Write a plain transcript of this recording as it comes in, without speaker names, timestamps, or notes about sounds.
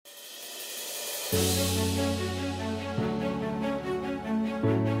Hello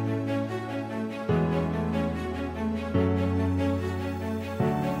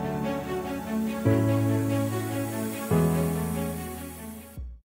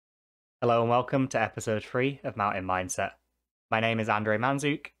and welcome to episode 3 of Mountain Mindset. My name is Andrei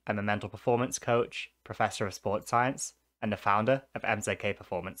Manzuk. I'm a mental performance coach, professor of sports science, and the founder of MZK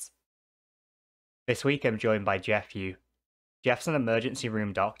Performance. This week I'm joined by Jeff Yu. Jeff's an emergency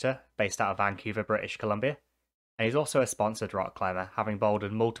room doctor based out of Vancouver, British Columbia, and he's also a sponsored rock climber, having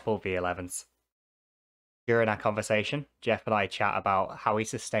bouldered multiple V11s. During our conversation, Jeff and I chat about how he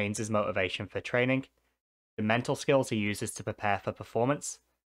sustains his motivation for training, the mental skills he uses to prepare for performance,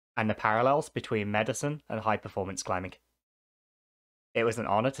 and the parallels between medicine and high-performance climbing. It was an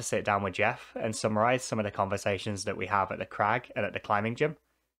honor to sit down with Jeff and summarize some of the conversations that we have at the Crag and at the climbing gym,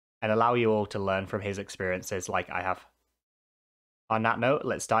 and allow you all to learn from his experiences like I have. On that note,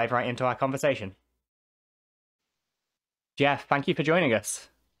 let's dive right into our conversation. Jeff, thank you for joining us.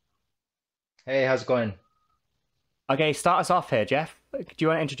 Hey, how's it going? Okay, start us off here, Jeff. Do you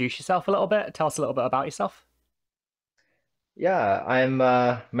want to introduce yourself a little bit? Tell us a little bit about yourself. Yeah,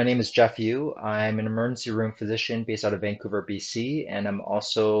 my name is Jeff Yu. I'm an emergency room physician based out of Vancouver, BC, and I'm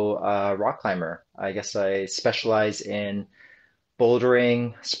also a rock climber. I guess I specialize in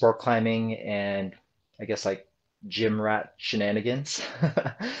bouldering, sport climbing, and I guess like gym rat shenanigans.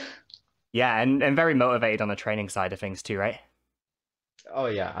 Yeah, and very motivated on the training side of things too, right? Oh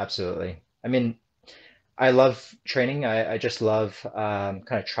yeah, absolutely. I mean, I love training. I just love kind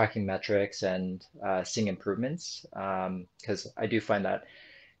of tracking metrics and seeing improvements because I do find that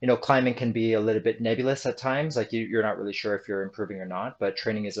climbing can be a little bit nebulous at times. Like you're not really sure if you're improving or not, but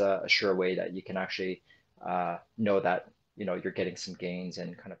training is a sure way that you can actually know that, you're getting some gains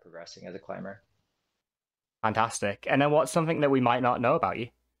and kind of progressing as a climber. Fantastic. And then what's something that we might not know about you?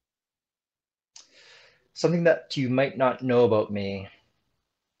 Something that you might not know about me,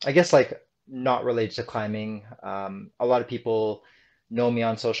 I guess like not related to climbing. A lot of people know me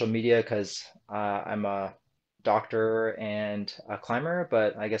on social media because I'm a doctor and a climber,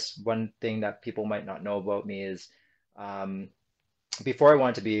 but I guess one thing that people might not know about me is um, before I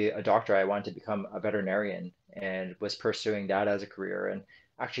wanted to be a doctor, I wanted to become a veterinarian and was pursuing that as a career and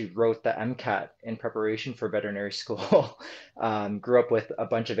actually wrote the MCAT in preparation for veterinary school. Grew up with a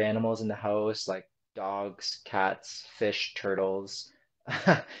bunch of animals in the house, like dogs, cats, fish, turtles.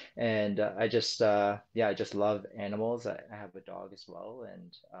 And yeah, I just love animals. I have a dog as well.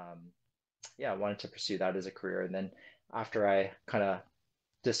 And yeah, I wanted to pursue that as a career. And then after I kind of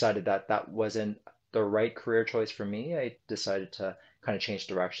decided that that wasn't the right career choice for me, I decided to kind of change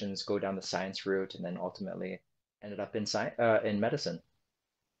directions, go down the science route, and then ultimately ended up in in medicine.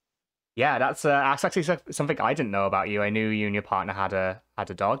 Yeah, that's actually something I didn't know about you. I knew you and your partner had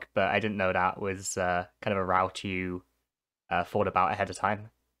a dog, but I didn't know that was kind of a route you thought about ahead of time.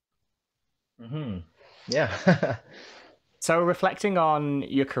 Yeah. So, reflecting on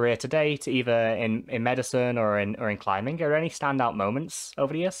your career to date, either in medicine or in climbing, are there any standout moments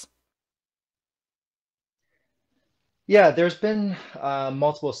over the years? Yeah, there's been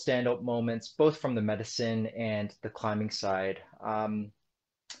multiple standout moments, both from the medicine and the climbing side.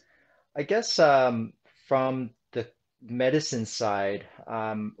 I guess from the medicine side,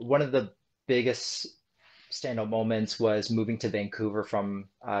 one of the biggest standout moments was moving to Vancouver from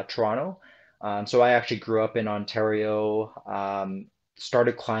Toronto. So I actually grew up in Ontario.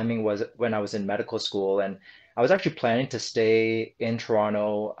 Started climbing was when I was in medical school, and I was actually planning to stay in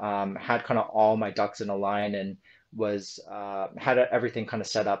Toronto. Had kind of all my ducks in a line, and was had everything kind of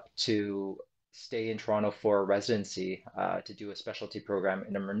set up to stay in Toronto for a residency to do a specialty program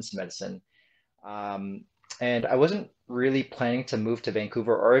in emergency medicine. Um, and I wasn't really planning to move to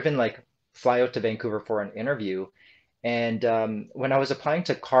Vancouver or even like fly out to Vancouver for an interview. And when I was applying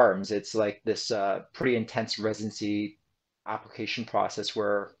to CARMS, it's like this pretty intense residency application process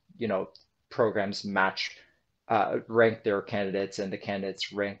where, programs rank their candidates and the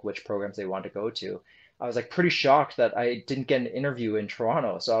candidates rank which programs they want to go to. I was like pretty shocked that I didn't get an interview in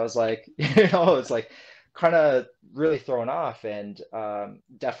Toronto. So I was like, it's like kind of really thrown off and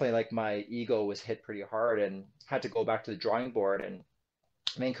definitely like my ego was hit pretty hard and had to go back to the drawing board. And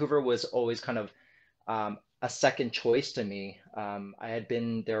Vancouver was always kind of a second choice to me. I had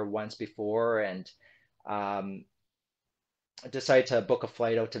been there once before and um, I decided to book a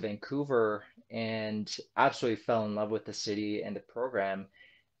flight out to Vancouver and absolutely fell in love with the city and the program.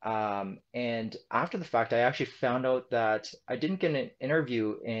 And after the fact, I actually found out that I didn't get an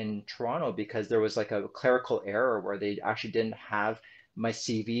interview in Toronto because there was like a clerical error where they actually didn't have my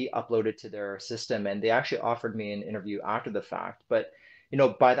CV uploaded to their system, and they actually offered me an interview after the fact. But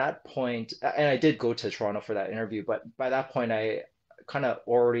by that point, and I did go to Toronto for that interview, but by that point, I kind of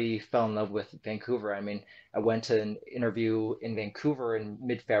already fell in love with Vancouver. I mean, I went to an interview in Vancouver in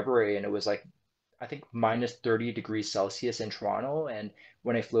mid-February, and it was like, I think minus 30 degrees Celsius in Toronto. And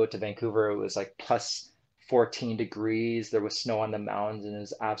when I flew out to Vancouver, it was like plus 14 degrees. There was snow on the mountains, and it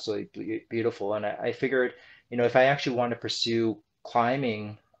was absolutely beautiful. And I figured, if I actually want to pursue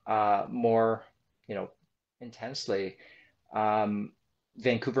climbing more, you know, intensely, um,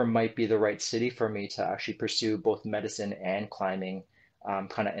 Vancouver might be the right city for me to actually pursue both medicine and climbing,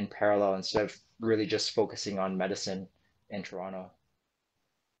 kind of in parallel instead of really just focusing on medicine in Toronto.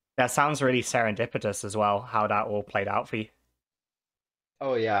 That sounds really serendipitous as well, how that all played out for you.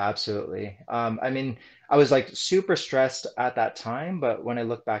 Oh yeah, absolutely. I mean, I was like super stressed at that time, but when I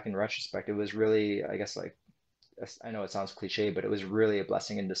look back in retrospect, it was really, I guess, like, I know it sounds cliche, but it was really a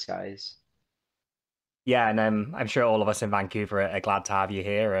blessing in disguise. Yeah, and I'm sure all of us in Vancouver are glad to have you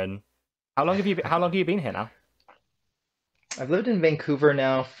here. And how long have you been here now? I've lived in Vancouver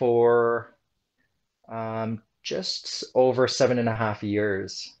now for just over 7.5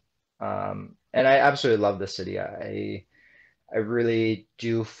 years. And I absolutely love the city. I really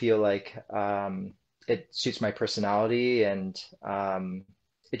do feel like it suits my personality, and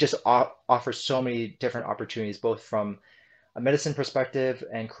it just offers so many different opportunities, both from a medicine perspective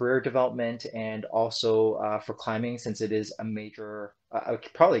and career development, and also for climbing, since it is a major,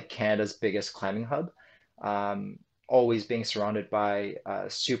 probably Canada's biggest climbing hub. Um, Always being surrounded by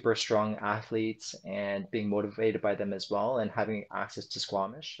super strong athletes and being motivated by them as well, and having access to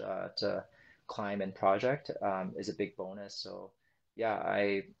Squamish to climb and project is a big bonus. So, yeah,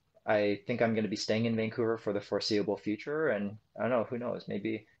 I think I'm going to be staying in Vancouver for the foreseeable future, and I don't know, who knows?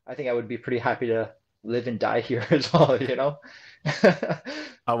 Maybe I think I would be pretty happy to live and die here as well.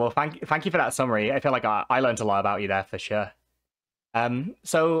 Oh well, thank you for that summary. I feel like I learned a lot about you there for sure.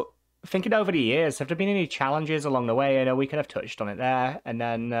 So thinking over the years, have there been any challenges along the way? I know we kind of touched on it there, and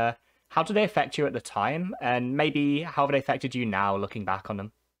then how did they affect you at the time, and maybe how have they affected you now, looking back on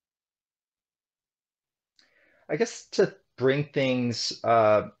them? I guess to bring things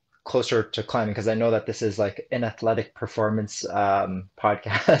closer to climbing, because I know that this is like an athletic performance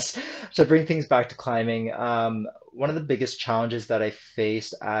podcast, to bring things back to climbing, one of the biggest challenges that I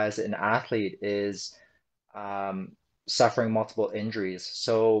faced as an athlete is um, suffering multiple injuries.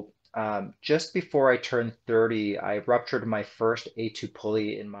 So just before I turned 30, I ruptured my first A2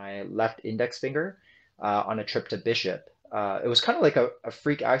 pulley in my left index finger on a trip to Bishop. It was kind of like a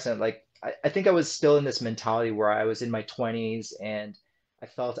freak accident. Like I think I was still in this mentality where I was in my 20s and I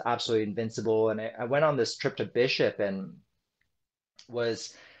felt absolutely invincible. And I went on this trip to Bishop and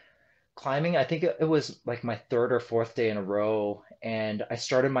was climbing. I think it was like my third or fourth day in a row, and I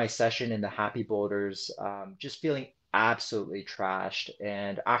started my session in the happy boulders, just feeling absolutely trashed.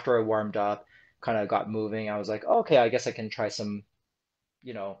 And after I warmed up, kind of got moving, I was like, okay, I guess I can try some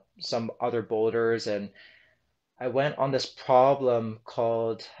other boulders. And I went on this problem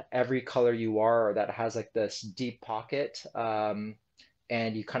called Every Color You Are that has like this deep pocket.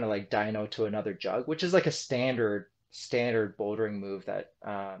 And you kind of like dyno to another jug, which is like a standard bouldering move that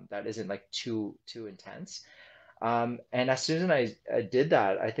isn't like too intense. And as soon as I did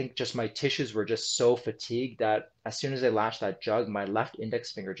that, I think just my tissues were just so fatigued that as soon as I latched that jug, my left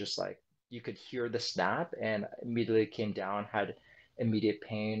index finger just like you could hear the snap and immediately came down, had immediate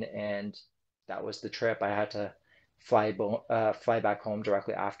pain, and that was the trip. I had to fly back home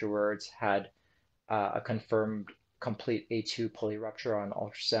directly afterwards, had a confirmed complete A2 pulley rupture on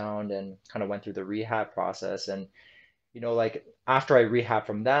ultrasound, and kind of went through the rehab process. And like after I rehab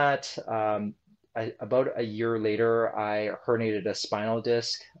from that, about a year later, I herniated a spinal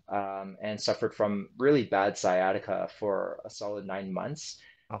disc and suffered from really bad sciatica for a solid 9 months,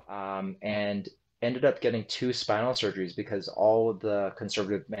 Oh, and ended up getting two spinal surgeries because all of the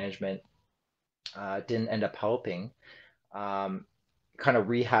conservative management didn't end up helping. Um, Kind of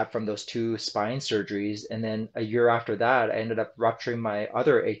rehab from those two spine surgeries. And then a year after that, I ended up rupturing my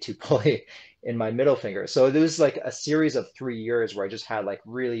other A2 pulley in my middle finger. So there was like a series of 3 years where I just had like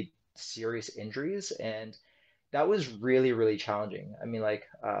really serious injuries. And that was really, really challenging. I mean, like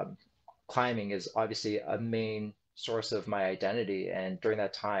climbing is obviously a main source of my identity. And during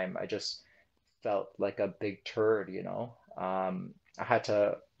that time, I just felt like a big turd. I had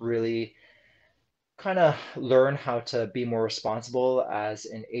to really kind of learn how to be more responsible as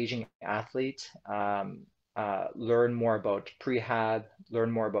an aging athlete, learn more about prehab, learn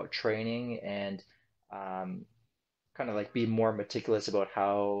more about training, and um, kind of like be more meticulous about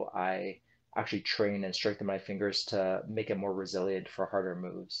how I actually train and strengthen my fingers to make it more resilient for harder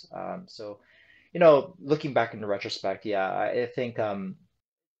moves. So looking back in the retrospect, yeah, I think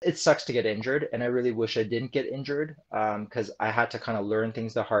it sucks to get injured, and I really wish I didn't get injured because I had to kind of learn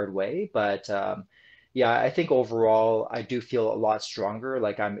things the hard way. But yeah, I think overall I do feel a lot stronger.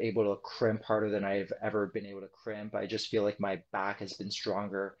 Like I'm able to crimp harder than I've ever been able to crimp. I just feel like my back has been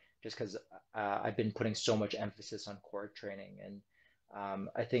stronger just because I've been putting so much emphasis on core training, and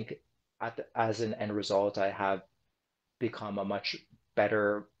I think as an end result, I have become a much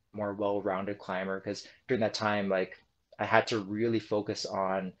better, more well-rounded climber because during that time, like I had to really focus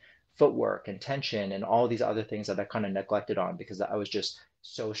on footwork and tension and all these other things that I kind of neglected on because I was just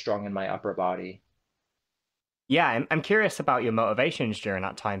so strong in my upper body. Yeah, I'm curious about your motivations during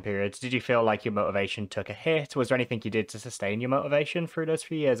that time period. Did you feel like your motivation took a hit? Was there anything you did to sustain your motivation through those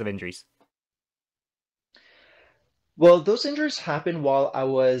few years of injuries? Well, those injuries happened while I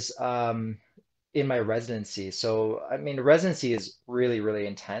was in my residency. So, I mean, residency is really, really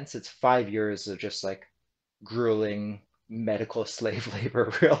intense. It's 5 years of just like grueling medical slave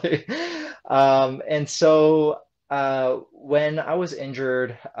labor, really. And so when I was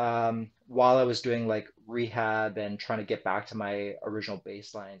injured, while I was doing like rehab and trying to get back to my original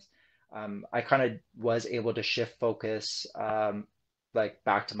baselines, I kind of was able to shift focus like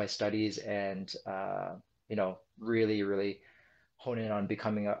back to my studies and really, really hone in on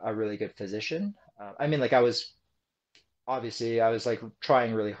becoming a really good physician. I mean, like I was obviously I was like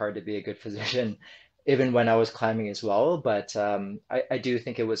trying really hard to be a good physician, even when I was climbing as well. But I do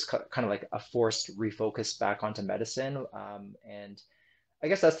think it was kind of like a forced refocus back onto medicine. And I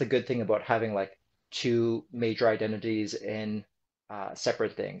guess that's the good thing about having like two major identities in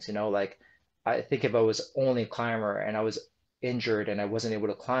separate things. Like I think if I was only a climber and I was injured and I wasn't able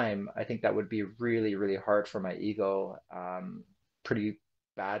to climb, I think that would be really, really hard for my ego, pretty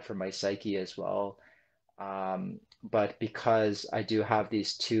bad for my psyche as well. But because I do have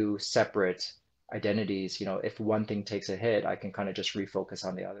these two separate identities, if one thing takes a hit, I can kind of just refocus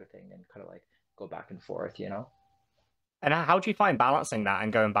on the other thing and kind of like go back and forth. And how do you find balancing that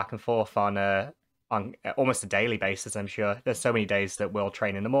and going back and forth on almost a daily basis? I'm sure there's so many days that we'll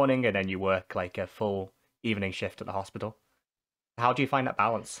train in the morning and then you work like a full evening shift at the hospital. How do you find that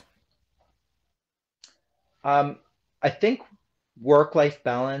balance? Um, I think work-life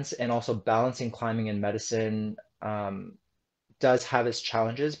balance and also balancing climbing and medicine does have its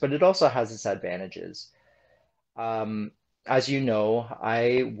challenges, but it also has its advantages. Um, as you know,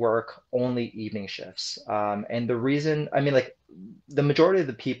 I work only evening shifts. And the reason, I mean, like the majority of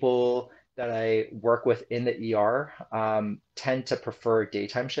the people that I work with in the ER tend to prefer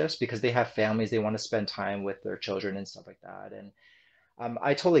daytime shifts because they have families, they want to spend time with their children and stuff like that. And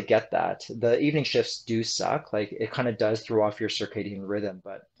I totally get that. The evening shifts do suck. Like it kind of does throw off your circadian rhythm,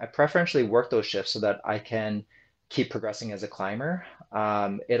 but I preferentially work those shifts so that I can keep progressing as a climber.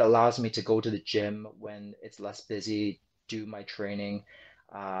 It allows me to go to the gym when it's less busy, do my training,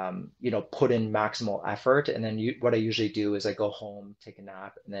 put in maximal effort. And then what I usually do is I go home, take a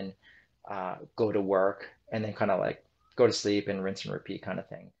nap, and then go to work, and then kind of like go to sleep and rinse and repeat kind of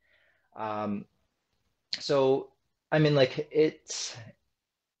thing. Um, so, I mean, like it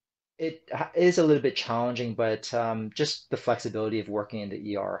is a little bit challenging, but just the flexibility of working in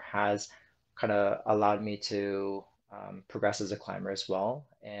the ER has kind of allowed me to progress as a climber as well.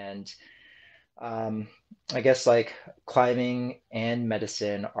 And um, I guess like climbing and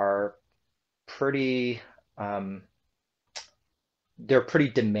medicine are pretty, um, they're pretty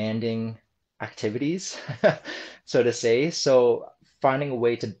demanding activities, so to say. So finding a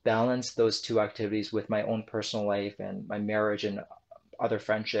way to balance those two activities with my own personal life and my marriage and other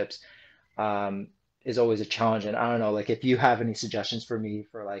friendships um, is always a challenge. And I don't know, like if you have any suggestions for me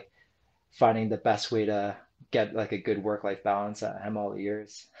for like finding the best way to get like a good work-life balance, I'm all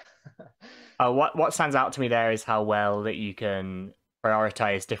ears. What stands out to me there is how well that you can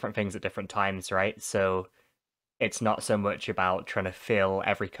prioritize different things at different times, right? So it's not so much about trying to fill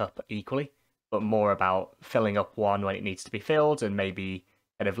every cup equally, but more about filling up one when it needs to be filled and maybe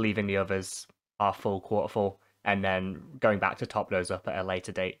kind of leaving the others half full, quarter full, and then going back to top those up at a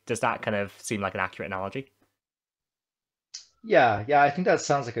later date. Does that kind of seem like an accurate analogy? Yeah, yeah, I think that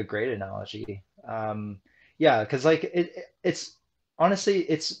sounds like a great analogy. Yeah, because like it's honestly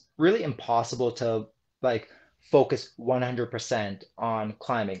it's really impossible to like focus 100% on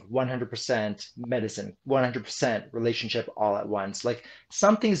climbing, 100% medicine, 100% relationship all at once. Like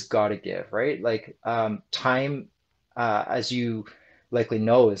something's got to give, right? Like time, as you likely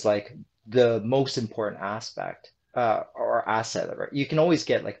know, is like the most important aspect or asset. Right? You can always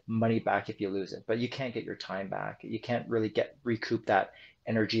get like money back if you lose it, but you can't get your time back. You can't really get recoup that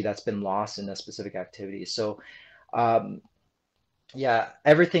energy that's been lost in a specific activity. So, um, yeah,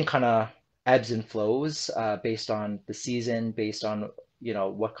 everything kind of. ebbs and flows based on the season, based on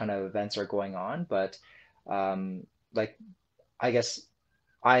what kind of events are going on. But um, like I guess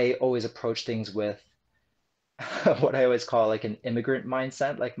I always approach things with what I always call like an immigrant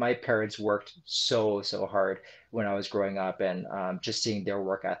mindset. Like my parents worked so hard when I was growing up, and just seeing their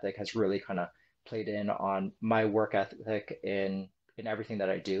work ethic has really kind of played in on my work ethic in everything that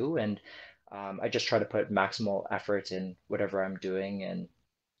I do. And I just try to put maximal effort in whatever I'm doing and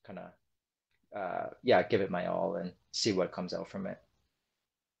kind of yeah, give it my all and see what comes out from it.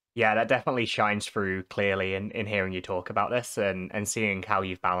 Yeah, that definitely shines through clearly in hearing you talk about this and seeing how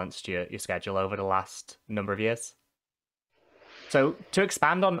you've balanced your schedule over the last number of years. So to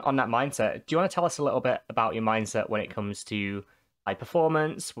expand on that mindset, do you want to tell us a little bit about your mindset when it comes to like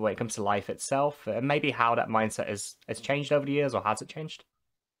performance, when it comes to life itself, and maybe how that mindset has changed over the years, or has it changed?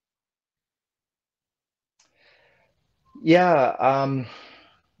 Yeah,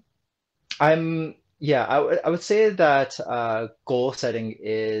 yeah, I would say that goal setting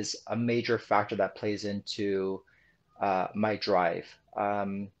is a major factor that plays into my drive.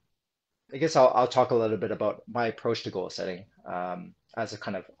 I guess I'll talk a little bit about my approach to goal setting as a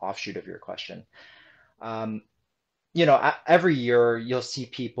kind of offshoot of your question. Um, every year you'll see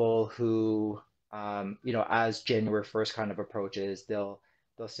people who, as January 1st kind of approaches, they'll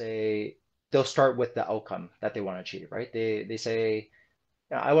say they'll start with the outcome that they want to achieve, right? They say,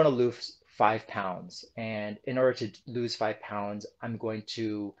 I want to lose 5 pounds, and in order to lose 5 pounds, I'm going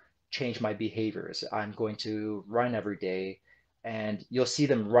to change my behaviors. I'm going to run every day, and you'll see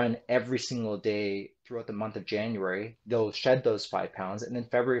them run every single day throughout the month of January. They'll shed those 5 pounds, and then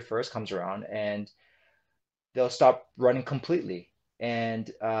February 1st comes around, and they'll stop running completely,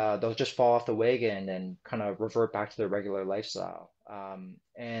 and they'll just fall off the wagon and kind of revert back to their regular lifestyle.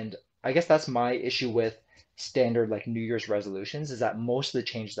 And I guess that's my issue with standard like New Year's resolutions is that most of the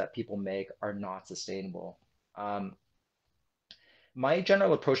changes that people make are not sustainable. Um, my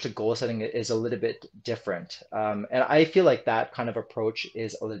general approach to goal setting is a little bit different. And I feel like that kind of approach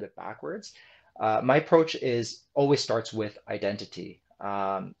is a little bit backwards. My approach is always starts with identity.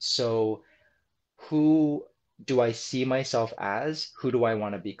 So who do I see myself as? Who do I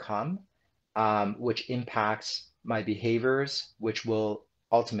want to become? Which impacts my behaviors, which will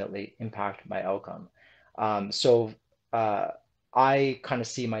ultimately impact my outcome. So uh, I kind of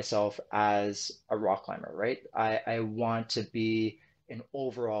see myself as a rock climber, right? I want to be an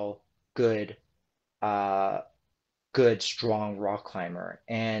overall good, uh, good, strong rock climber.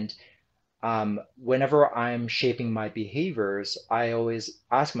 And whenever I'm shaping my behaviors, I always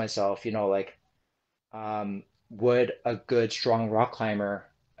ask myself, like, would a good, strong rock climber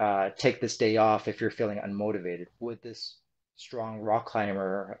take this day off if you're feeling unmotivated? Would this strong rock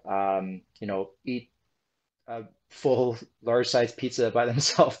climber, eat a full, large-sized pizza by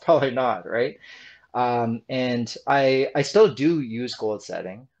themselves? Probably not, right? And I still do use goal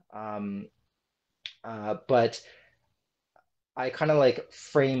setting, but I kind of like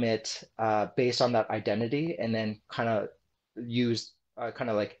frame it based on that identity, and then kind of use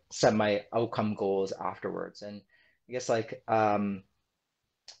kind of like set my outcome goals afterwards. And I guess like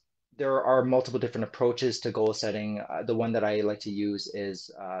there are multiple different approaches to goal setting. The one that I like to use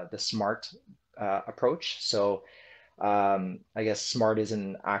is the SMART approach. So I guess SMART is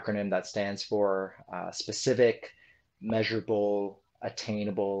an acronym that stands for specific, measurable,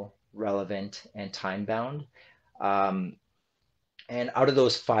 attainable, relevant, and time bound. Um, and out of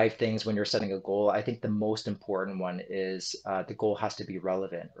those five things, when you're setting a goal, I think the most important one is the goal has to be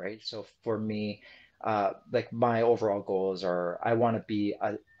relevant, right? So for me, like my overall goals are I want to be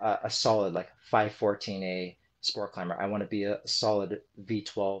a solid like 514A sport climber. I want to be a solid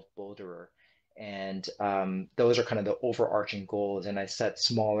V12 boulderer. And those are kind of the overarching goals. And I set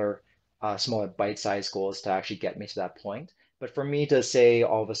smaller bite-sized goals to actually get me to that point. But for me to say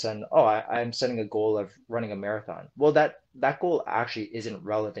all of a sudden, oh, I'm setting a goal of running a marathon. Well, that goal actually isn't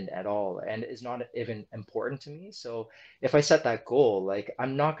relevant at all and is not even important to me. So if I set that goal, like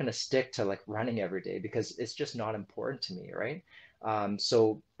I'm not going to stick to like running every day because it's just not important to me, right?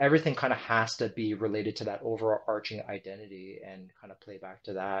 So everything kind of has to be related to that overarching identity and kind of play back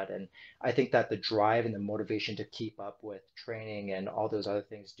to that. And I think that the drive and the motivation to keep up with training and all those other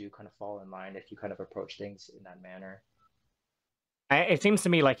things do kind of fall in line if you kind of approach things in that manner. It seems to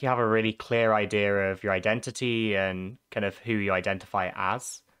me like you have a really clear idea of your identity and kind of who you identify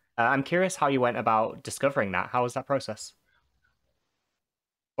as. I'm curious how you went about discovering that. How was that process?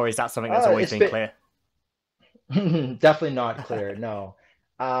 Or is that something that's always It's been been clear? definitely not clear, no.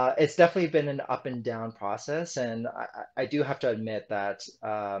 It's definitely been an up and down process, and I do have to admit that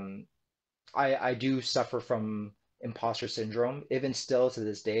I do suffer from imposter syndrome, even still to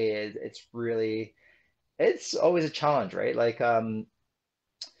this day, it's really, it's always a challenge, right? Like,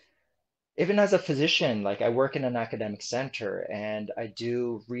 even as a physician, like I work in an academic center and I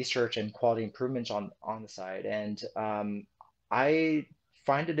do research and quality improvements on the side. And I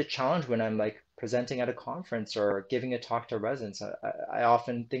find it a challenge when I'm like presenting at a conference or giving a talk to residents. I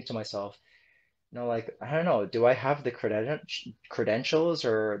often think to myself, like, I don't know, do I have the credentials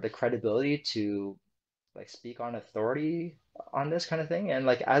or the credibility to like speak on authority on this kind of thing? And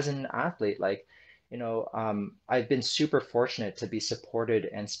like as an athlete, like, I've been super fortunate to be supported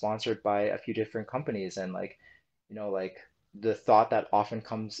and sponsored by a few different companies. And like, like the thought that often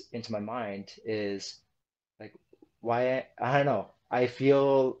comes into my mind is like, why, I don't know, I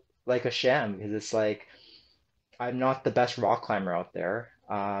feel like a sham because it's like I'm not the best rock climber out there.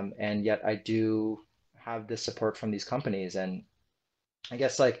 And yet I do have this support from these companies. And I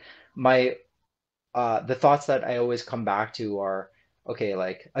guess like my the thoughts that I always come back to are, okay,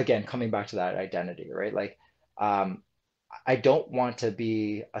 like again, coming back to that identity, right? Like, um, I don't want to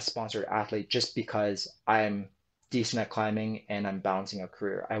be a sponsored athlete just because I'm decent at climbing and I'm balancing a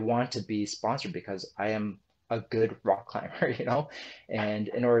career. I want to be sponsored because I am a good rock climber, And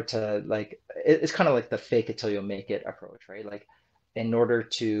in order to like, it's kind of like the fake it till you make it approach, right? Like, in order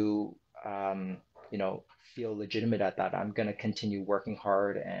to, um, you know, feel legitimate at that, I'm going to continue working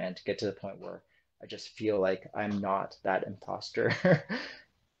hard and get to the point where I just feel like I'm not that imposter.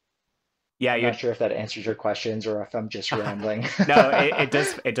 Yeah, I'm you're not sure if that answers your questions or if I'm just rambling. no,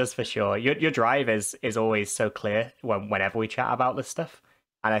 it does for sure. Your drive is always so clear whenever we chat about this stuff,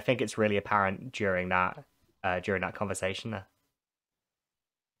 and I think it's really apparent during that conversation there.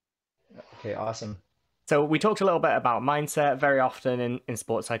 Okay, awesome. So we talked a little bit about mindset. Very often in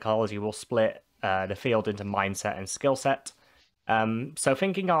sports psychology, we'll split the field into mindset and skill set. So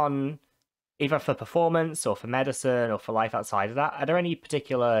thinking on either for performance or for medicine or for life outside of that, are there any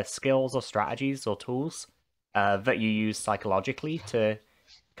particular skills or strategies or tools that you use psychologically to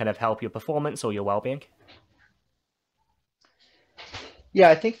kind of help your performance or your well-being? Yeah,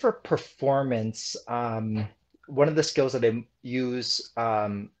 I think for performance, one of the skills that I use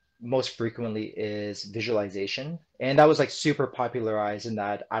most frequently is visualization. And that was like super popularized in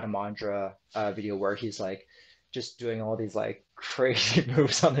that Adam Ondra video where he's like just doing all these like crazy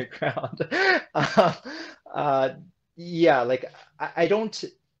moves on the ground. Uh, uh, yeah, like I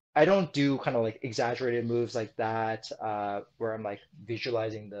don't do kind of like exaggerated moves like that, where I'm like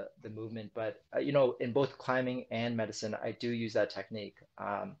visualizing the movement. But in both climbing and medicine, I do use that technique.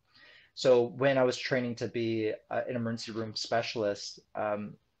 So when I was training to be an emergency room specialist,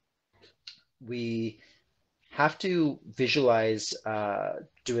 we have to visualize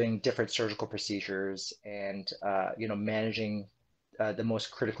doing different surgical procedures and managing the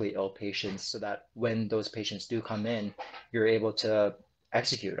most critically ill patients so that when those patients do come in, you're able to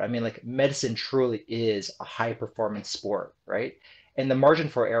execute. I mean, like medicine truly is a high performance sport, right? And the margin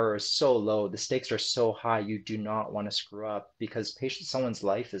for error is so low, the stakes are so high, you do not want to screw up because someone's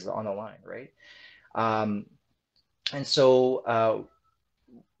life is on the line, right? Um, and so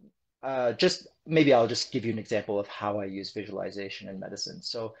just maybe I'll just give you an example of how I use visualization in medicine.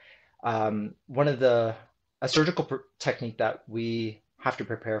 So, one of a surgical technique that we have to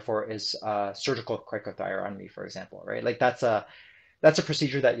prepare for is surgical cricothyrotomy, for example, right? Like that's a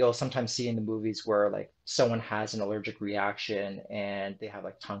procedure that you'll sometimes see in the movies where like someone has an allergic reaction and they have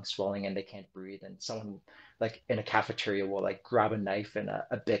like tongue swelling and they can't breathe, and someone like in a cafeteria will like grab a knife and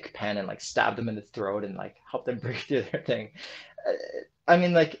a Bic pen and like stab them in the throat and like help them breathe through their thing. Uh, I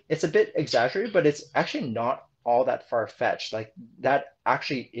mean, like it's a bit exaggerated, but it's actually not all that far-fetched. Like that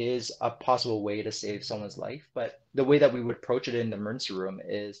actually is a possible way to save someone's life. But the way that we would approach it in the emergency room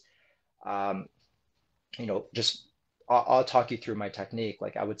is um, just I'll talk you through my technique.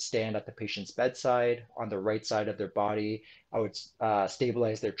 Like I would stand at the patient's bedside on the right side of their body. I would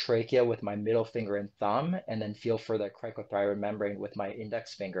stabilize their trachea with my middle finger and thumb, and then feel for the cricothyroid membrane with my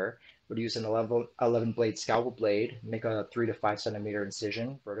index finger. Would use an 11 blade scalpel blade, make a 3 to 5 centimeter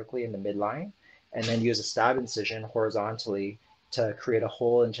incision vertically in the midline, and then use a stab incision horizontally to create a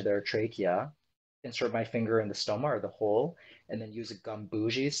hole into their trachea. Insert my finger in the stoma or the hole, and then use a gum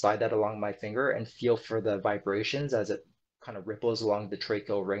bougie, slide that along my finger and feel for the vibrations as it kind of ripples along the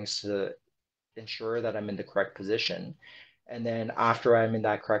tracheal rings to ensure that I'm in the correct position. And then after I'm in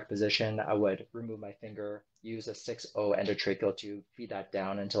that correct position, I would remove my finger, use a 6O endotracheal tube, feed that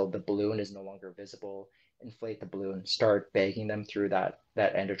down until the balloon is no longer visible, inflate the balloon, start bagging them through that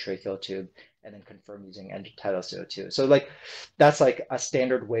endotracheal tube, and then confirm using endotidal CO2. So like that's like a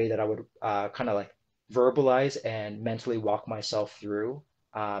standard way that I would kind of like verbalize and mentally walk myself through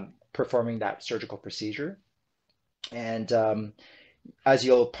performing that surgical procedure. And as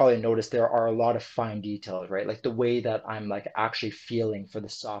you'll probably notice, there are a lot of fine details, right? Like the way that I'm like actually feeling for the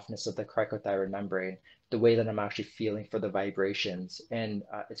softness of the cricothyroid membrane, the way that I'm actually feeling for the vibrations. And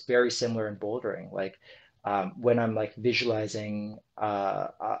it's very similar in bouldering. Like when I'm like visualizing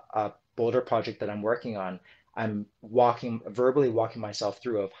a boulder project that I'm working on, I'm verbally walking myself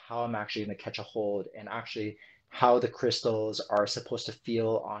through of how I'm actually going to catch a hold and actually how the crystals are supposed to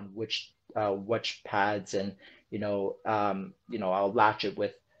feel on which pads and I'll latch it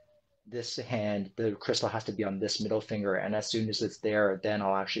with this hand. The crystal has to be on this middle finger, and as soon as it's there, then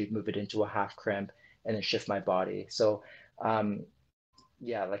I'll actually move it into a half crimp and then shift my body. So, um,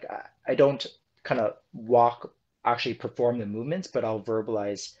 yeah, like I don't kind of actually perform the movements, but I'll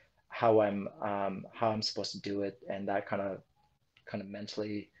verbalize how I'm supposed to do it, and that kind of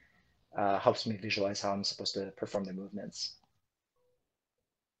mentally helps me visualize how I'm supposed to perform the movements.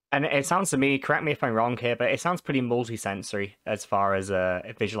 And it sounds to me, correct me if I'm wrong here, but it sounds pretty multisensory as far as a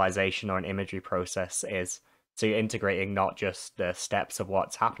visualization or an imagery process is. So you're integrating not just the steps of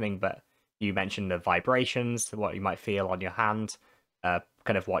what's happening, but you mentioned the vibrations, what you might feel on your hand,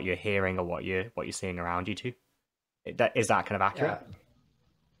 kind of what you're hearing or what you're seeing around you too. Is that kind of accurate? Yeah.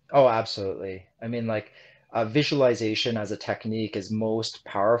 Oh, absolutely. I mean, like visualization as a technique is most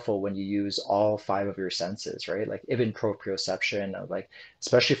powerful when you use all five of your senses, right? Like even proprioception, like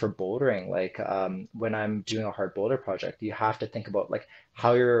especially for bouldering, like when I'm doing a hard boulder project, you have to think about like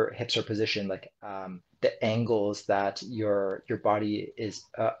how your hips are positioned, like the angles that your body is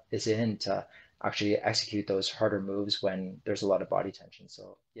in to actually execute those harder moves when there's a lot of body tension.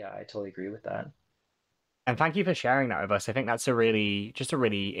 So yeah, I totally agree with that. And thank you for sharing that with us. I think that's just a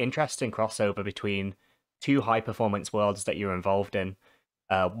really interesting crossover between two high performance worlds that you're involved in.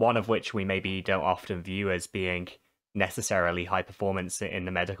 One of which we maybe don't often view as being necessarily high performance in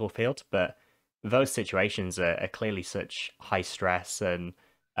the medical field, but those situations are clearly such high stress and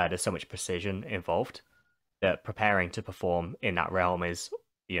there's so much precision involved that preparing to perform in that realm is,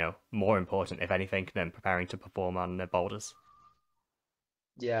 more important, if anything, than preparing to perform on the boulders.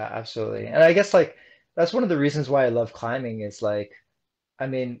 Yeah, absolutely. And I guess like that's one of the reasons why I love climbing is like, I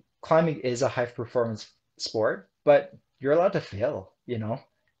mean, climbing is a high performance sport, but you're allowed to fail, you know?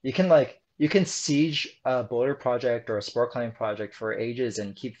 You can siege a boulder project or a sport climbing project for ages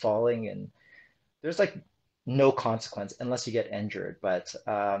and keep falling and there's like no consequence unless you get injured. But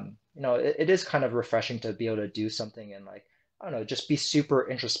it is kind of refreshing to be able to do something and like, I don't know, just be super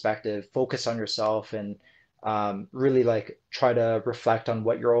introspective, focus on yourself and really like try to reflect on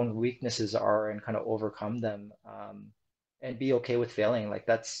what your own weaknesses are and kind of overcome them and be okay with failing. Like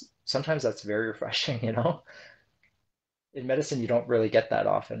that's very refreshing, you know? In medicine, you don't really get that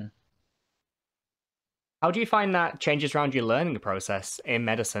often. How do you find that changes around your learning process in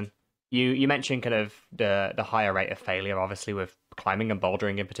medicine? You mentioned kind of the higher rate of failure, obviously with climbing and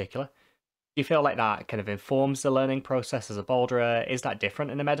bouldering in particular. Do you feel like that kind of informs the learning process as a boulderer? Is that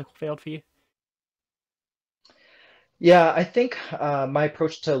different in the medical field for you? Yeah, I think my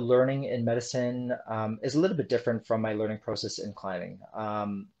approach to learning in medicine is a little bit different from my learning process in climbing.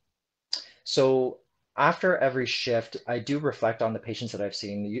 So after every shift, I do reflect on the patients that I've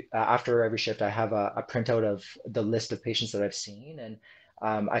seen. After every shift, I have a printout of the list of patients that I've seen, and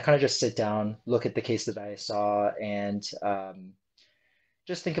I kind of just sit down, look at the case that I saw, and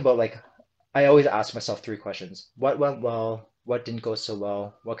just think about like I always ask myself three questions: what went well? What didn't go so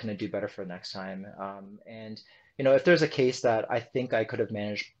well? What can I do better for next time? And if there's a case that I think I could have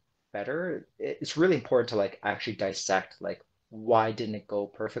managed better, it's really important to like actually dissect like why didn't it go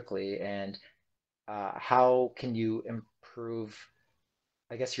perfectly and how can you improve,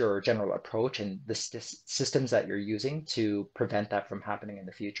 I guess, your general approach and the systems that you're using to prevent that from happening in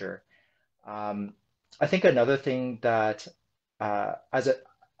the future? Um, I think another thing that, as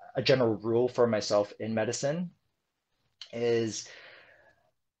a general rule for myself in medicine, is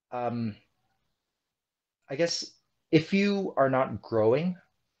I guess if you are not growing,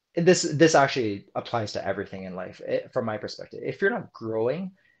 this actually applies to everything in life, from my perspective. If you're not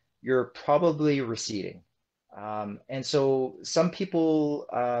growing, you're probably receding. And so some people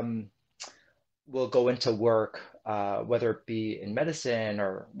will go into work, whether it be in medicine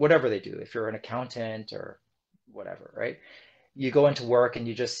or whatever they do, if you're an accountant or whatever, right? You go into work and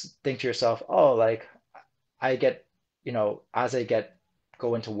you just think to yourself, oh, like I get, as I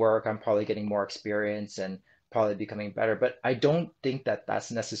go into work, I'm probably getting more experience and probably becoming better. But I don't think that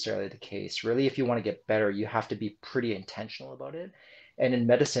that's necessarily the case. Really, if you want to get better, you have to be pretty intentional about it. And in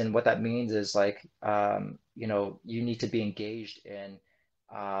medicine, what that means is like, you need to be engaged in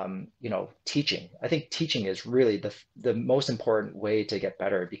teaching. I think teaching is really the most important way to get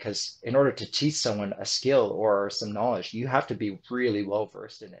better, because in order to teach someone a skill or some knowledge, you have to be really well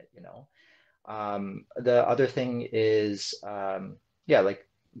versed in it. The other thing is, yeah, like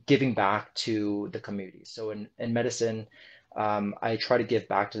giving back to the community. So in medicine, I try to give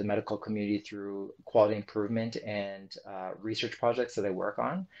back to the medical community through quality improvement and research projects that I work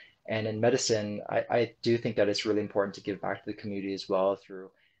on. And in medicine, I do think that it's really important to give back to the community as well through,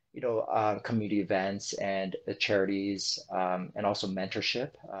 community events and charities, and also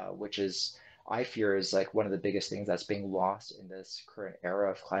mentorship, which is I fear is like one of the biggest things that's being lost in this current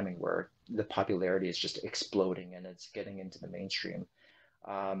era of climbing, where the popularity is just exploding and it's getting into the mainstream.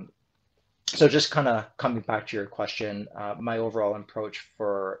 Um, so just kind of coming back to your question, my overall approach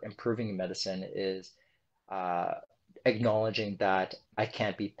for improving medicine is uh, acknowledging that I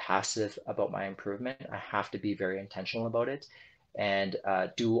can't be passive about my improvement. I have to be very intentional about it and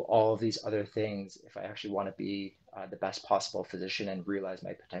do all of these other things if I actually want to be the best possible physician and realize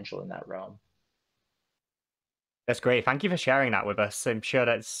my potential in that realm. That's great. Thank you for sharing that with us. I'm sure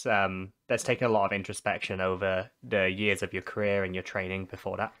that's taken a lot of introspection over the years of your career and your training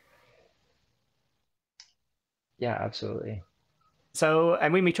before that. Yeah, absolutely. So,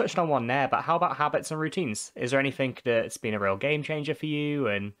 and we touched on one there, but how about habits and routines? Is there anything that's been a real game changer for you?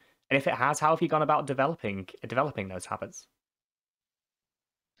 And if it has, how have you gone about developing those habits?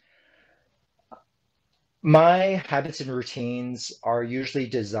 My habits and routines are usually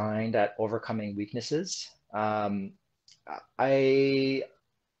designed at overcoming weaknesses. I I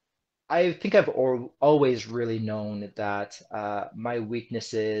think I've always really known that my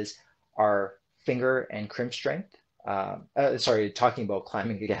weaknesses are finger and crimp strength. Sorry, talking about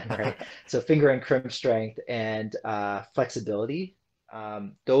climbing again, right? So finger and crimp strength and flexibility.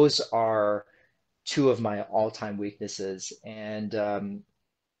 Those are two of my all-time weaknesses. And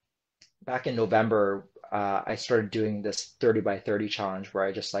back in November, I started doing this 30 by 30 challenge where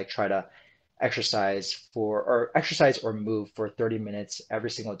I just like try to exercise or move for 30 minutes every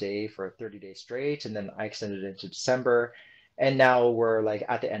single day for 30 days straight. And then I extended it into December. And now we're like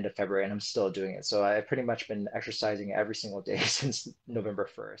at the end of February and I'm still doing it. So I've pretty much been exercising every single day since November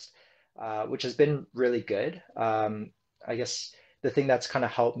 1st, which has been really good. I guess the thing that's kind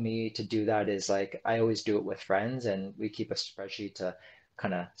of helped me to do that is like I always do it with friends and we keep a spreadsheet to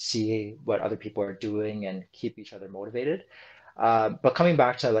kind of see what other people are doing and keep each other motivated. But coming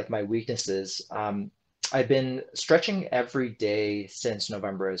back to like my weaknesses, I've been stretching every day since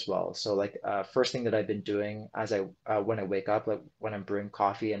November as well. So like first thing that I've been doing as I when I wake up, like when I'm brewing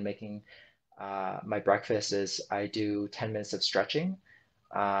coffee and making my breakfast, is I do 10 minutes of stretching.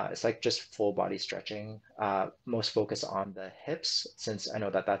 It's like just full body stretching, most focus on the hips, since I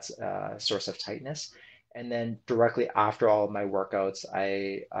know that that's a source of tightness. And then directly after all of my workouts,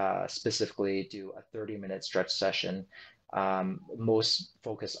 I specifically do a 30-minute stretch session, most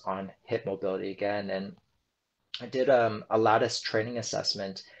focus on hip mobility again. And I did a lattice training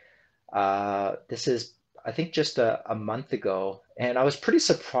assessment. This is, I think, just a month ago. And I was pretty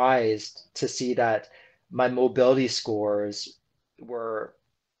surprised to see that my mobility scores were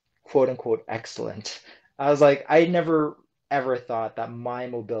quote unquote excellent. I was like, I never ever thought that my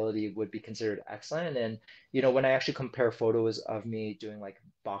mobility would be considered excellent. And when I actually compare photos of me doing like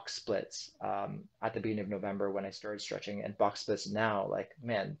box splits at the beginning of November when I started stretching and box splits now, like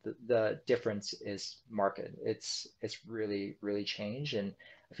man, the difference is marked. It's really, really changed. And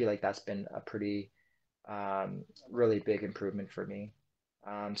I feel like that's been a pretty really big improvement for me.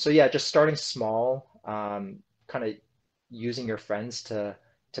 So yeah, just starting small, kind of using your friends to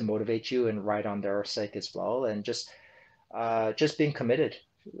motivate you and ride on their sake as well, and just being committed,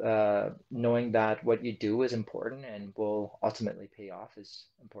 knowing that what you do is important and will ultimately pay off is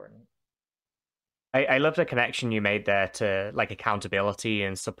important. I love the connection you made there to like accountability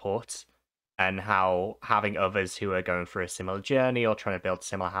and support, and how having others who are going through a similar journey or trying to build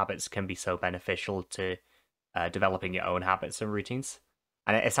similar habits can be so beneficial to developing your own habits and routines.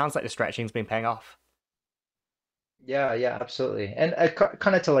 And it sounds like the stretching's been paying off. Yeah, yeah, absolutely. And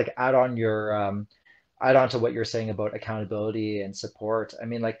kind of to like add on to what you're saying about accountability and support. I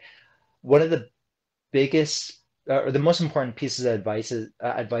mean, like one of the biggest or the most important pieces of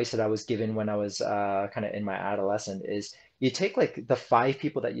advice that I was given when I was kind of in my adolescent is you take like the five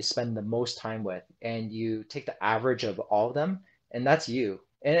people that you spend the most time with and you take the average of all of them, and that's you.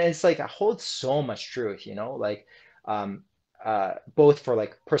 And it's like it holds so much truth, like um, both for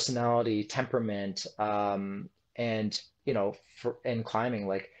like personality, temperament, and for in climbing,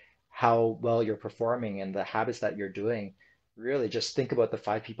 like how well you're performing and the habits that you're doing. Really just think about the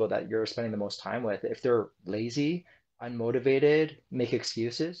five people that you're spending the most time with. If they're lazy, unmotivated, make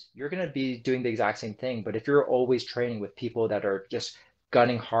excuses, you're going to be doing the exact same thing. But if you're always training with people that are just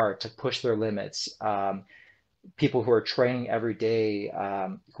gunning hard to push their limits, people who are training every day,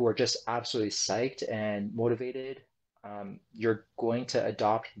 who are just absolutely psyched and motivated, you're going to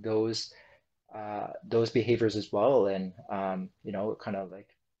adopt those behaviors as well, and it kind of like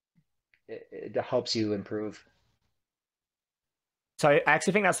it helps you improve. So I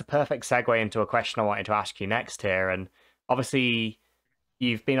actually think that's a perfect segue into a question I wanted to ask you next here. And obviously,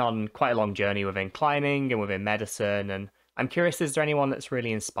 you've been on quite a long journey within climbing and within medicine. And I'm curious, is there anyone that's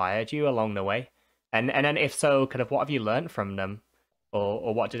really inspired you along the way? And then if so, kind of what have you learned from them,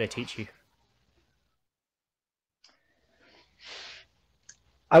 or what did they teach you?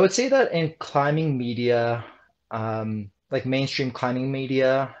 I would say that in climbing media, like mainstream climbing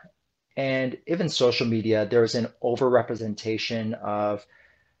media, and even social media, there's an overrepresentation of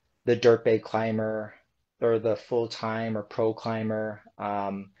the dirt bag climber or the full-time or pro climber.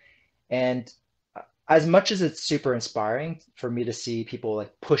 And as much as it's super inspiring for me to see people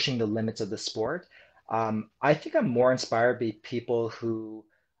like pushing the limits of the sport, I think I'm more inspired by people who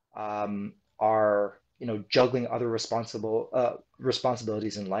are, juggling other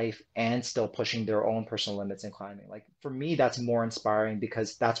responsibilities in life and still pushing their own personal limits in climbing. Like for me, that's more inspiring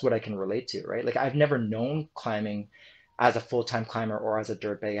because that's what I can relate to, right? Like I've never known climbing as a full-time climber or as a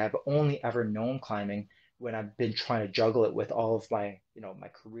dirt bag. I've only ever known climbing when I've been trying to juggle it with all of my, my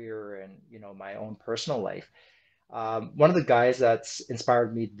career and, my own personal life. One of the guys that's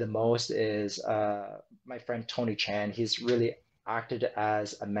inspired me the most is my friend Tony Chan. He's really acted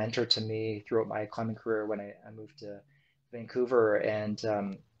as a mentor to me throughout my climbing career when I moved to Vancouver. And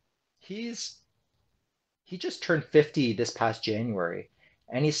he's he just turned 50 this past January,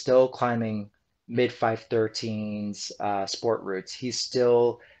 and he's still climbing mid 513s sport routes. He's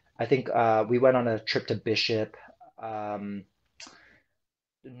still, I think we went on a trip to Bishop, um,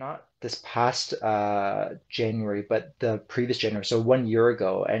 not this past January, but the previous January, so 1 year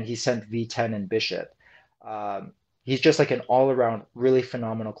ago, and he sent V10 in Bishop. Um, he's just like an all-around really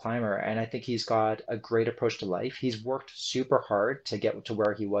phenomenal climber, and I think he's got a great approach to life. He's worked super hard to get to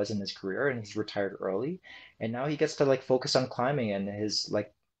where he was in his career, and he's retired early, and now he gets to like focus on climbing and his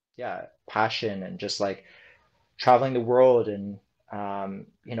like, yeah, passion and just like traveling the world and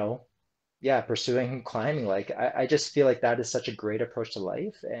yeah, pursuing climbing. Like I just feel like that is such a great approach to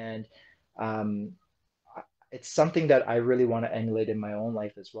life. And um, it's something that I really want to emulate in my own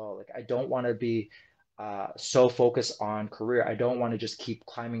life as well. Like I don't want to be so focused on career. I don't want to just keep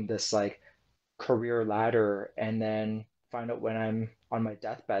climbing this like career ladder and then find out when I'm on my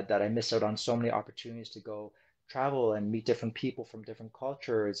deathbed that I missed out on so many opportunities to go travel and meet different people from different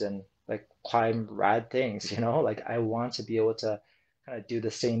cultures and like climb rad things, Like I want to be able to kind of do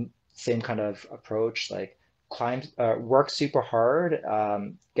the same kind of approach, like climb, work super hard,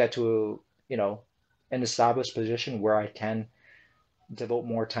 get to, an established position where I can devote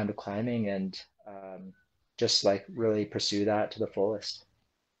more time to climbing and just like really pursue that to the fullest.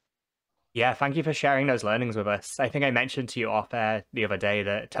 Yeah, thank you for sharing those learnings with us. I think I mentioned to you off air the other day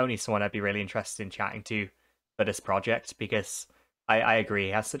that Tony's someone I'd be really interested in chatting to for this project because I agree,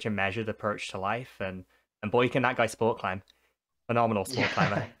 he has such a measured approach to life and boy can that guy sport climb. Phenomenal sport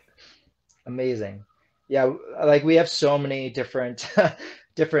climber. Yeah. Amazing. Yeah, like we have so many different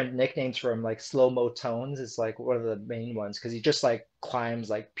different nicknames for him, like slow-mo tones is like one of the main ones because he just like climbs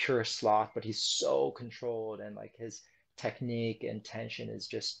like pure sloth, but he's so controlled and like his technique and tension is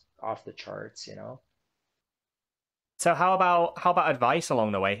just off the charts. So how about advice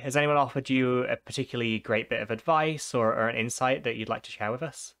along the way? Has anyone offered you a particularly great bit of advice or an insight that you'd like to share with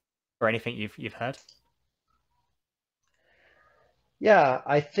us? Or anything you've heard? Yeah,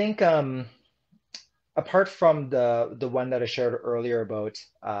 I think apart from the one that I shared earlier about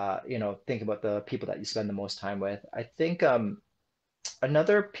think about the people that you spend the most time with, I think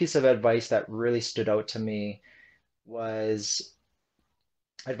another piece of advice that really stood out to me was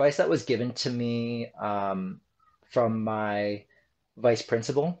advice that was given to me from my vice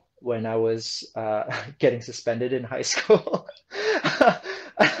principal when I was getting suspended in high school.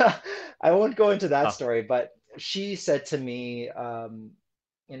 I won't go into that Oh, story, but she said to me,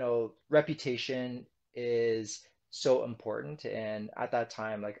 reputation is so important. And at that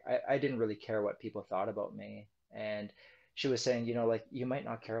time, like I didn't really care what people thought about me. And she was saying, like you might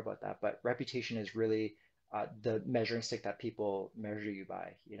not care about that, but reputation is really the measuring stick that people measure you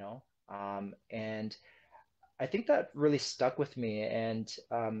by. And I think that really stuck with me. And,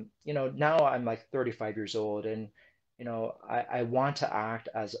 now I'm like 35 years old and, I want to act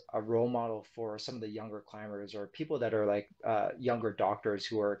as a role model for some of the younger climbers or people that are like younger doctors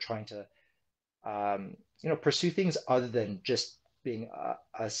who are trying to pursue things other than just being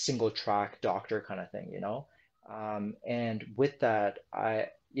a single track doctor kind of thing. And with that, I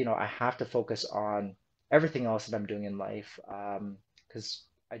have to focus on everything else that I'm doing in life, because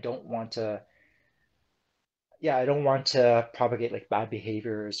I don't want to, yeah, I don't want to propagate like bad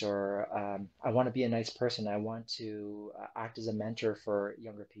behaviors, or I want to be a nice person. I want to act as a mentor for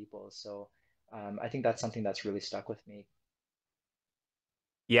younger people. So I think that's something that's really stuck with me.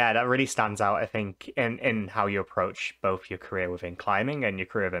 Yeah, that really stands out, I think, in how you approach both your career within climbing and your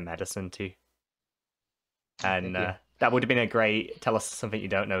career within medicine too. Oh, And thank you. that would have been a great tell us something you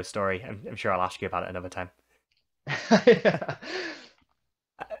don't know story. I'm sure I'll ask you about it another time. Yeah.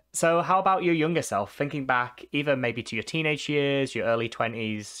 So, how about your younger self? Thinking back, either maybe to your teenage years, your early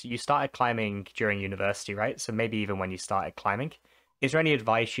 20s, you started climbing during university, right? So, maybe even when you started climbing. Is there any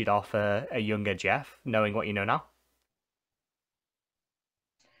advice you'd offer a younger Jeff, knowing what you know now?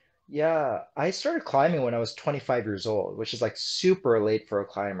 Yeah, I started climbing when I was 25 years old, which is like super late for a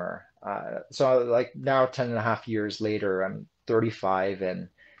climber. So like now 10 and a half years later, I'm 35 and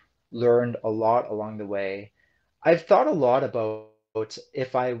learned a lot along the way. I've thought a lot about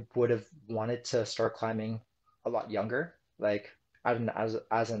if I would have wanted to start climbing a lot younger, like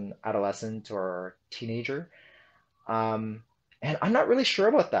as an adolescent or teenager. Um, and I'm not really sure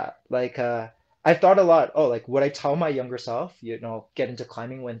about that. Like, I've thought a lot, oh, like would I tell my younger self, get into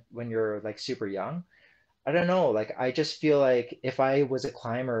climbing when you're like super young? I don't know. Like, I just feel like if I was a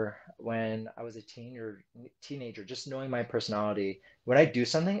climber when I was a teenager, just knowing my personality, when I do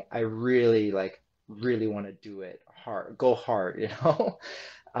something, I really want to do it hard, go hard.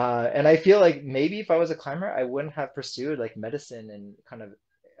 And I feel like maybe if I was a climber, I wouldn't have pursued like medicine and kind of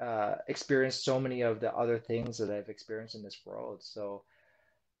experienced so many of the other things that I've experienced in this world. So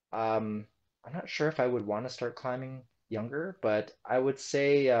um, I'm not sure if I would want to start climbing younger, but I would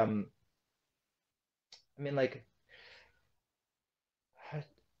say, I mean, like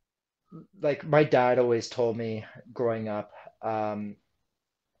my dad always told me growing up, um,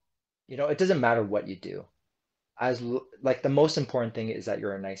 it doesn't matter what you do. Like the most important thing is that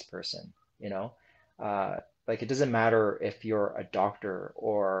you're a nice person, you know? Uh, like it doesn't matter if you're a doctor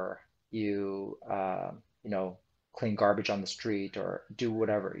or you clean garbage on the street or do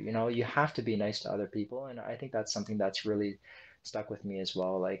whatever, you have to be nice to other people. And I think that's something that's really stuck with me as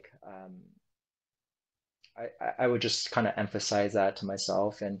well. Like, I would just kind of emphasize that to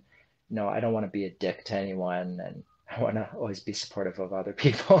myself. And I don't want to be a dick to anyone, and I want to always be supportive of other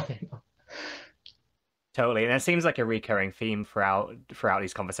people. Totally, and it seems like a recurring theme throughout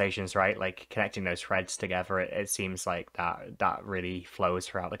these conversations, right? Like connecting those threads together. It seems like that really flows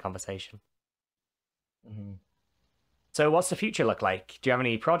throughout the conversation. Mhm. So, what's the future look like? Do you have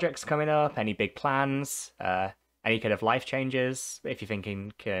any projects coming up? Any big plans? Any kind of life changes? If you're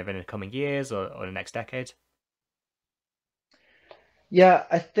thinking kind of in the coming years or the next decade? Yeah,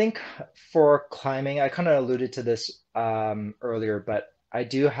 I think for climbing, I kind of alluded to this earlier, but I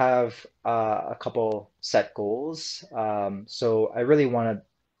do have a couple set goals. So I really want to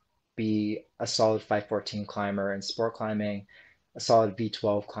be a solid 514 climber in sport climbing, a solid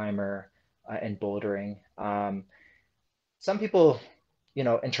V12 climber in bouldering. Some people,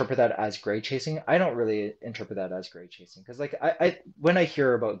 interpret that as grade chasing. I don't really interpret that as grade chasing because, like, when I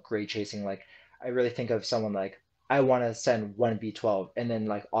hear about grade chasing, like, I really think of someone like I want to send one V12 and then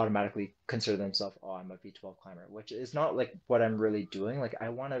like automatically consider themselves, oh, I'm a V12 climber, which is not like what I'm really doing. Like,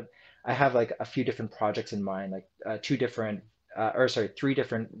 I have like a few different projects in mind, like three different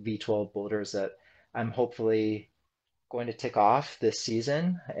V12 boulders that I'm hopefully going to tick off this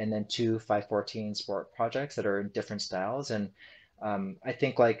season, and then two 514 sport projects that are in different styles. And I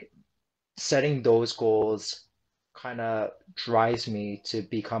think like setting those goals kind of drives me to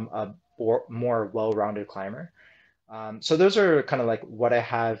become a more well-rounded climber. So those are kind of like what I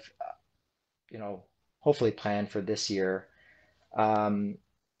have, you know, hopefully planned for this year. Um,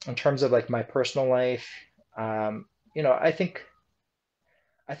 in terms of like my personal life, um, you know, I think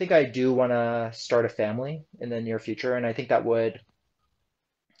I do want to start a family in the near future, and I think that would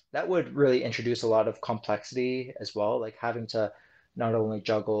really introduce a lot of complexity as well, like having to not only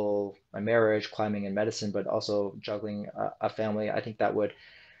juggle my marriage, climbing, and medicine, but also juggling a family. I think that would,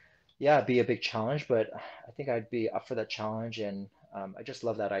 yeah, be a big challenge, but I think I'd be up for that challenge. And I just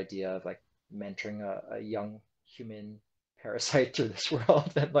love that idea of like mentoring a young human parasite through this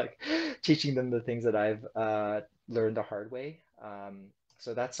world and like teaching them the things that I've learned the hard way.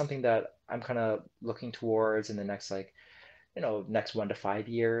 So that's something that I'm kind of looking towards in the next like next 1 to 5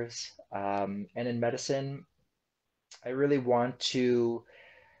 years. And in medicine, I really want to.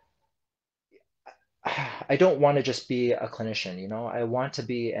 I don't want to just be a clinician, you know. I want to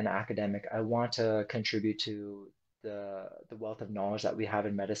be an academic. I want to contribute to the wealth of knowledge that we have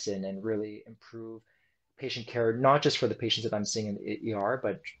in medicine and really improve patient care, not just for the patients that I'm seeing in the ER,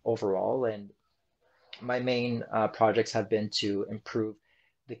 but overall. And my main projects have been to improve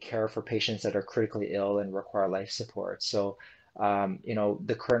the care for patients that are critically ill and require life support. So, you know,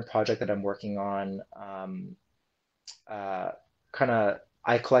 the current project that I'm working on, uh, kind of,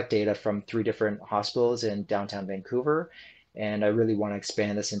 I collect data from three different hospitals in downtown Vancouver, and I really want to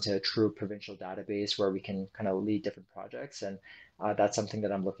expand this into a true provincial database where we can kind of lead different projects, and that's something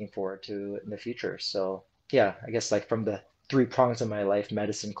that I'm looking forward to in the future. So yeah, I guess like from the three prongs of my life,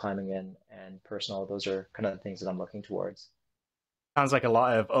 medicine, climbing, and personal, those are kind of the things that I'm looking towards. Sounds like a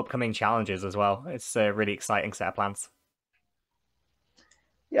lot of upcoming challenges as well. It's a really exciting set of plans.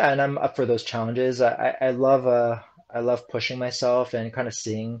 Yeah, and I'm up for those challenges. I love pushing myself and kind of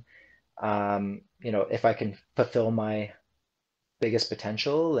seeing you know, if I can fulfill my biggest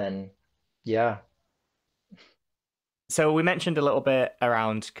potential. And yeah. So we mentioned a little bit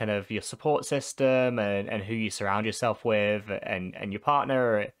around kind of your support system and who you surround yourself with and your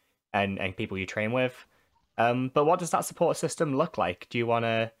partner and people you train with. But what does that support system look like? Do you want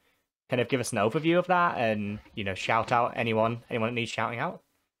to kind of give us an overview of that and, shout out anyone that needs shouting out?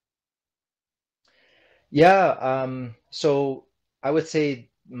 Yeah, so I would say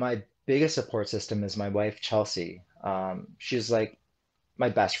my biggest support system is my wife, Chelsea. She's like my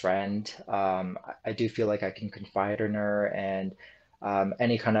best friend. I do feel like I can confide in her, and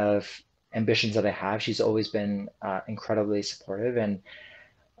any kind of ambitions that I have, she's always been incredibly supportive. And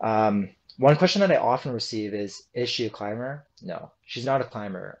one question that I often receive is she a climber? No, she's not a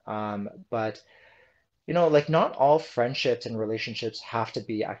climber. But you know, like not all friendships and relationships have to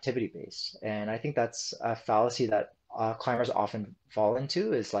be activity based. And I think that's a fallacy that climbers often fall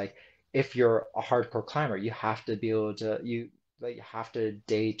into is like, if you're a hardcore climber, you have to be able to, you have to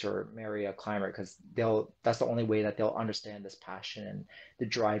date or marry a climber because that's the only way that they'll understand this passion and the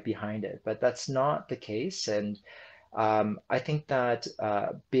drive behind it. But that's not the case. And I think that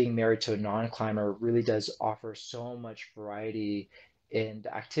being married to a non-climber really does offer so much variety in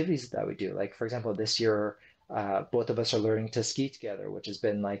the activities that we do. Like, for example, this year, both of us are learning to ski together, which has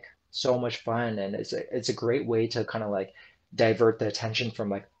been like so much fun. And it's a great way to kind of like divert the attention from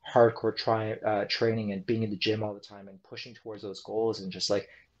like hardcore training and being in the gym all the time and pushing towards those goals and just like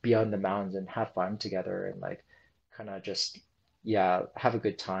be out in the mountains and have fun together and like kind of just, yeah, have a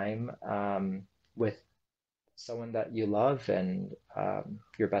good time with someone that you love and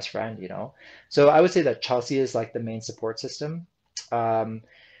your best friend, you know. So I would say that Chelsea is like the main support system. Um,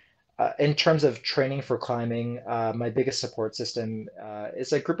 in terms of training for climbing, my biggest support system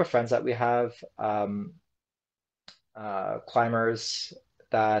is a group of friends that we have, climbers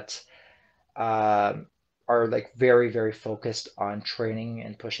that um are like very, very focused on training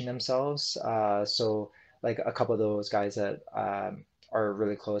and pushing themselves. So like a couple of those guys that are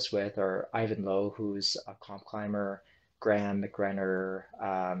really close with are Ivan Lowe, who's a comp climber, Graham McGrenner,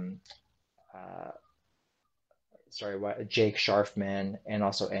 uh, sorry, what, Jake Sharfman, and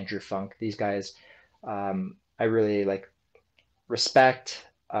also Andrew Funk. These guys, I really like respect.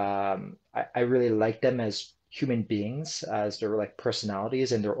 I really like them as human beings, as their like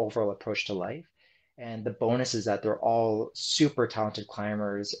personalities and their overall approach to life. And the bonus is that they're all super talented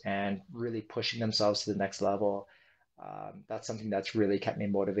climbers and really pushing themselves to the next level. That's something that's really kept me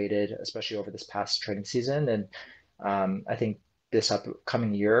motivated, especially over this past training season. And I think this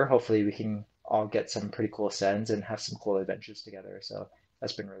upcoming year, hopefully, we can all get some pretty cool sends and have some cool adventures together. So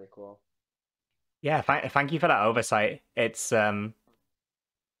that's been really cool. Yeah, thank you for that oversight.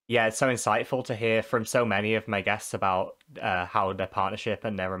 Yeah, it's so insightful to hear from so many of my guests about how their partnership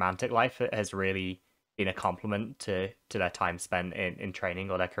and their romantic life has really been a compliment to their time spent in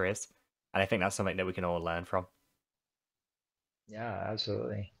training or their careers. And I think that's something that we can all learn from. Yeah,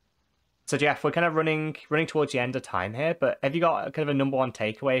 absolutely. So Jeff, we're kind of running towards the end of time here, but have you got kind of a number one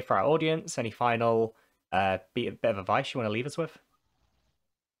takeaway for our audience? Any final bit of advice you want to leave us with?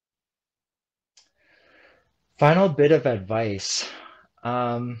 Final bit of advice.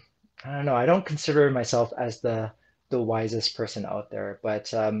 Um, I don't know. I don't consider myself as the wisest person out there,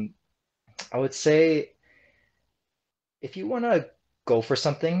 but I would say if you want to go for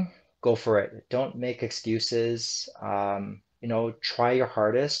something, go for it. Don't make excuses. You know, try your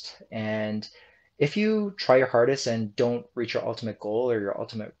hardest. And if you try your hardest and don't reach your ultimate goal or your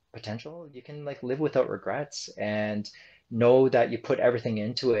ultimate potential, you can like live without regrets and know that you put everything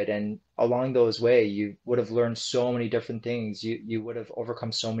into it. And along those way, you would have learned so many different things. You would have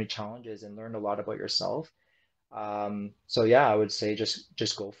overcome so many challenges and learned a lot about yourself. So yeah, I would say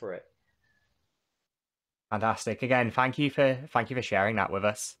just go for it. Fantastic. Again, thank you for sharing that with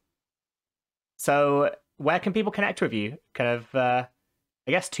us. So, where can people connect with you? Kind of, I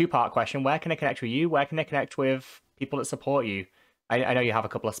guess, two-part question. Where can they connect with you? Where can they connect with people that support you? I know you have a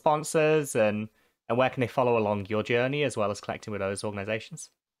couple of sponsors, and where can they follow along your journey as well as connecting with those organizations?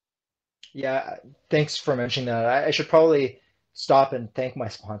 Yeah, thanks for mentioning that. I should probably stop and thank my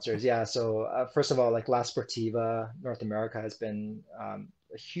sponsors. Yeah, so first of all, like La Sportiva North America has been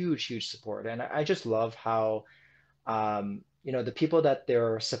a huge, huge support, and I just love how the people that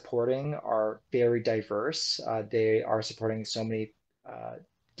they're supporting are very diverse. They are supporting so many uh,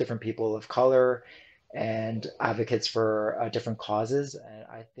 different people of color and advocates for different causes. And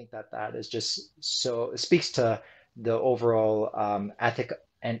I think that that is just so, it speaks to the overall ethic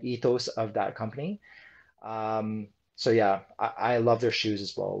and ethos of that company. So yeah, I love their shoes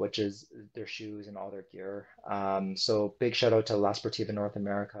as well, which is their shoes and all their gear. So big shout out to La Sportiva North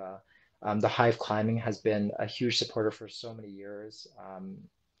America. The Hive Climbing has been a huge supporter for so many years.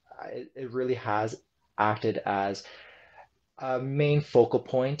 It really has acted as a main focal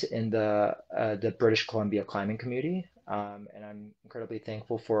point in the British Columbia climbing community. And I'm incredibly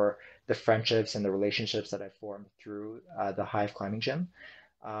thankful for the friendships and the relationships that I formed through the Hive Climbing Gym.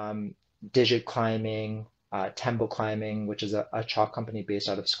 Um, Digit Climbing, Tembo Climbing, which is a chalk company based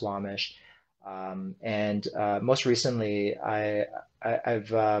out of Squamish. And most recently,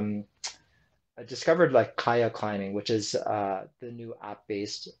 I've I discovered like Kaya Climbing, which is the new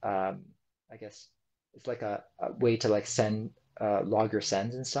app-based, I guess it's like a way to like send log your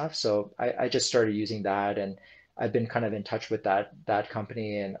sends and stuff. So I just started using that, and I've been kind of in touch with that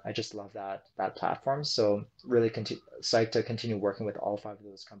company, and I just love that platform. So really psyched to continue working with all five of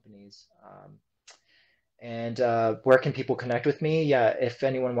those companies. And where can people connect with me? Yeah, if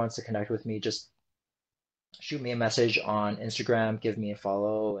anyone wants to connect with me, just shoot me a message on Instagram, give me a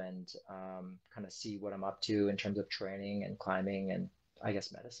follow, and kind of see what I'm up to in terms of training and climbing and I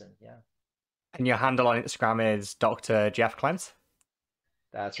guess medicine. Yeah, And your handle on Instagram is Dr. Jeff Clems.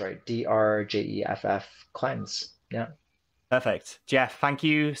 that's right. DRJEFF climbs. Yeah. Perfect. Jeff, thank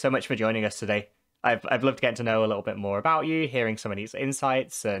you so much for joining us today. I've loved getting to know a little bit more about you, hearing some of these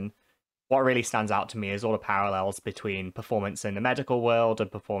insights, and what really stands out to me is all the parallels between performance in the medical world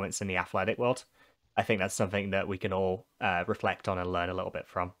and performance in the athletic world. I think that's something that we can all reflect on and learn a little bit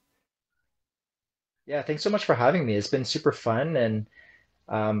from. Yeah, thanks so much for having me. It's been super fun, and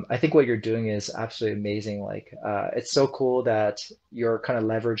I think what you're doing is absolutely amazing. Like, it's so cool that you're kind of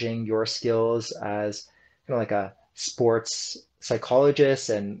leveraging your skills as kind of like a sports psychologist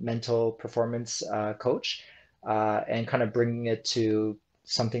and mental performance coach, and kind of bringing it to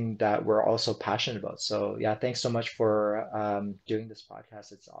something that we're also passionate about. So, yeah, thanks so much for doing this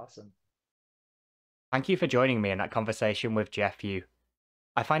podcast. It's awesome. Thank you for joining me in that conversation with Jeff Yu.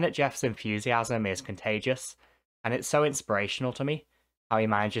 I find that Jeff's enthusiasm is contagious, and it's so inspirational to me how he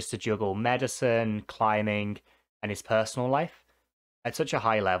manages to juggle medicine, climbing, and his personal life at such a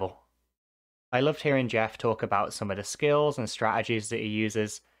high level. I loved hearing Jeff talk about some of the skills and strategies that he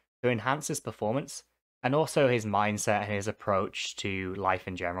uses to enhance his performance, and also his mindset and his approach to life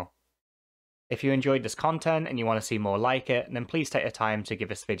in general. If you enjoyed this content and you want to see more like it, then please take the time to give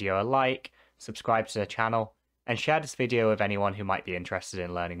this video a like, subscribe to the channel, and share this video with anyone who might be interested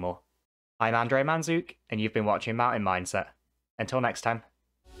in learning more. I'm Andrei Manzuk, and you've been watching Mountain Mindset. Until next time.